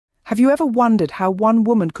Have you ever wondered how one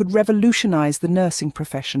woman could revolutionize the nursing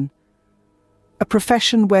profession? A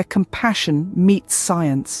profession where compassion meets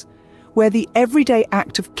science, where the everyday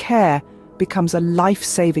act of care becomes a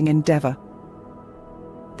life-saving endeavor.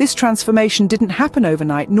 This transformation didn't happen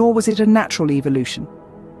overnight, nor was it a natural evolution.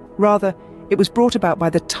 Rather, it was brought about by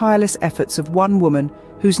the tireless efforts of one woman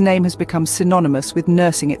whose name has become synonymous with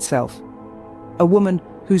nursing itself. A woman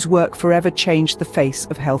whose work forever changed the face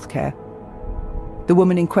of healthcare. The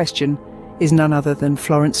woman in question is none other than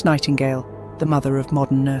Florence Nightingale, the mother of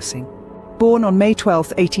modern nursing. Born on May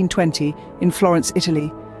 12, 1820, in Florence,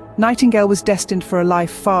 Italy, Nightingale was destined for a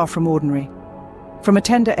life far from ordinary. From a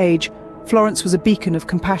tender age, Florence was a beacon of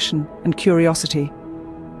compassion and curiosity.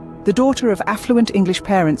 The daughter of affluent English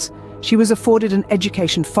parents, she was afforded an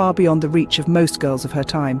education far beyond the reach of most girls of her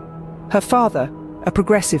time. Her father, a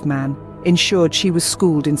progressive man, ensured she was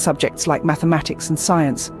schooled in subjects like mathematics and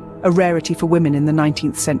science, a rarity for women in the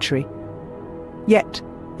 19th century. Yet,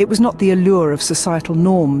 it was not the allure of societal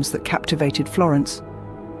norms that captivated Florence.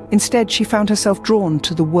 Instead, she found herself drawn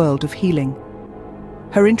to the world of healing.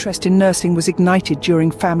 Her interest in nursing was ignited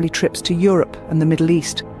during family trips to Europe and the Middle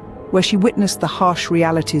East, where she witnessed the harsh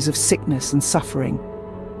realities of sickness and suffering.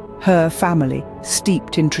 Her family,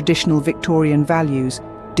 steeped in traditional Victorian values,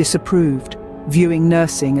 disapproved, viewing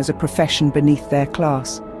nursing as a profession beneath their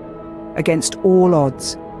class. Against all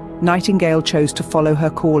odds, Nightingale chose to follow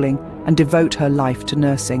her calling and devote her life to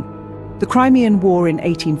nursing. The Crimean War in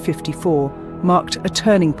 1854 marked a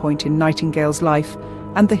turning point in Nightingale's life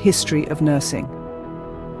and the history of nursing.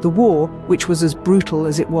 The war, which was as brutal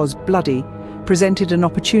as it was bloody, presented an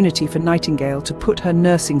opportunity for Nightingale to put her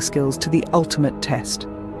nursing skills to the ultimate test.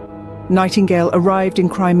 Nightingale arrived in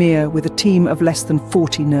Crimea with a team of less than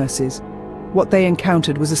 40 nurses. What they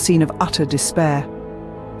encountered was a scene of utter despair.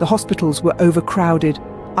 The hospitals were overcrowded,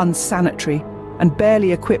 unsanitary, and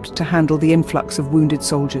barely equipped to handle the influx of wounded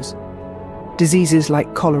soldiers. Diseases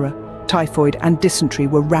like cholera, typhoid, and dysentery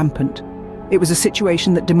were rampant. It was a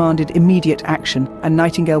situation that demanded immediate action, and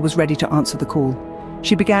Nightingale was ready to answer the call.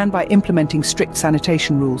 She began by implementing strict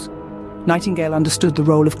sanitation rules. Nightingale understood the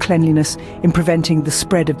role of cleanliness in preventing the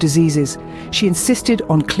spread of diseases. She insisted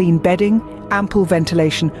on clean bedding, ample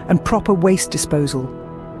ventilation, and proper waste disposal.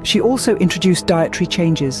 She also introduced dietary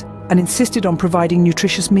changes and insisted on providing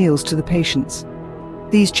nutritious meals to the patients.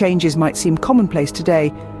 These changes might seem commonplace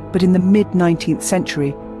today, but in the mid-19th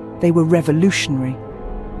century, they were revolutionary.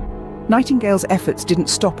 Nightingale's efforts didn't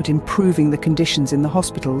stop at improving the conditions in the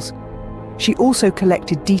hospitals. She also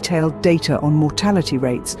collected detailed data on mortality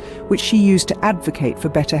rates, which she used to advocate for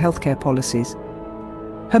better healthcare policies.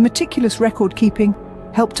 Her meticulous record-keeping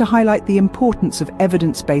helped to highlight the importance of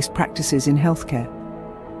evidence-based practices in healthcare.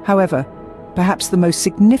 However, perhaps the most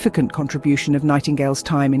significant contribution of Nightingale's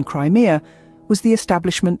time in Crimea was the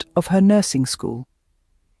establishment of her nursing school.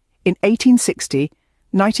 In 1860,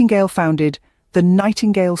 Nightingale founded the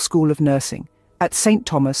Nightingale School of Nursing at St.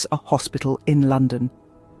 Thomas, a hospital in London.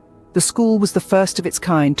 The school was the first of its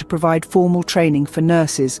kind to provide formal training for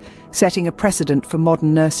nurses, setting a precedent for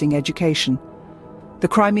modern nursing education. The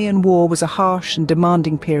Crimean War was a harsh and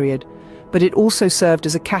demanding period, but it also served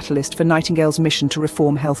as a catalyst for Nightingale's mission to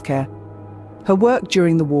reform healthcare. Her work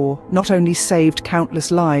during the war not only saved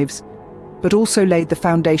countless lives, but also laid the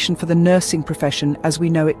foundation for the nursing profession as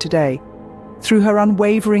we know it today. Through her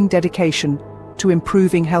unwavering dedication to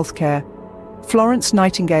improving healthcare, Florence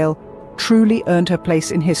Nightingale truly earned her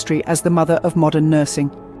place in history as the mother of modern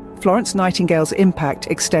nursing. Florence Nightingale's impact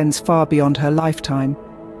extends far beyond her lifetime.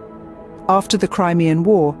 After the Crimean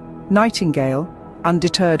War, Nightingale,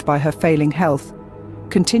 undeterred by her failing health,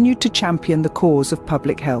 continued to champion the cause of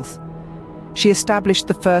public health. She established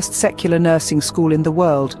the first secular nursing school in the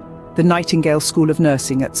world, the Nightingale School of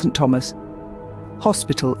Nursing at St. Thomas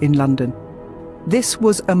Hospital in London. This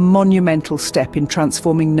was a monumental step in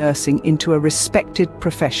transforming nursing into a respected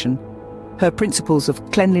profession. Her principles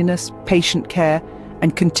of cleanliness, patient care,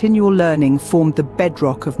 and continual learning formed the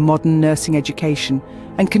bedrock of modern nursing education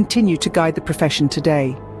and continue to guide the profession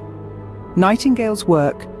today. Nightingale's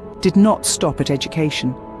work did not stop at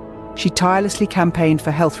education. She tirelessly campaigned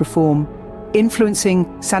for health reform,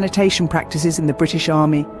 influencing sanitation practices in the British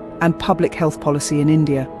Army and public health policy in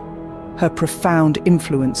India. Her profound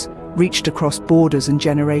influence reached across borders and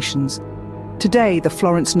generations. Today, the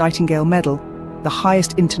Florence Nightingale Medal, the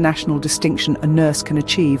highest international distinction a nurse can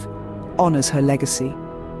achieve, honours her legacy.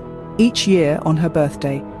 Each year on her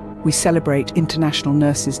birthday, we celebrate International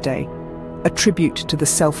Nurses' Day, a tribute to the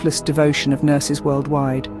selfless devotion of nurses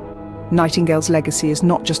worldwide. Nightingale's legacy is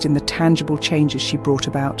not just in the tangible changes she brought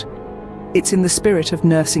about. It's in the spirit of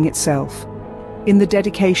nursing itself, in the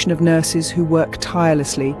dedication of nurses who work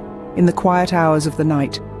tirelessly in the quiet hours of the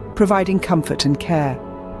night, providing comfort and care.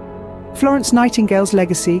 Florence Nightingale's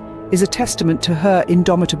legacy is a testament to her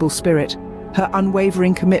indomitable spirit, her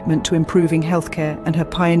unwavering commitment to improving healthcare, and her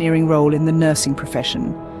pioneering role in the nursing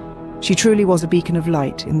profession. She truly was a beacon of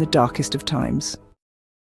light in the darkest of times.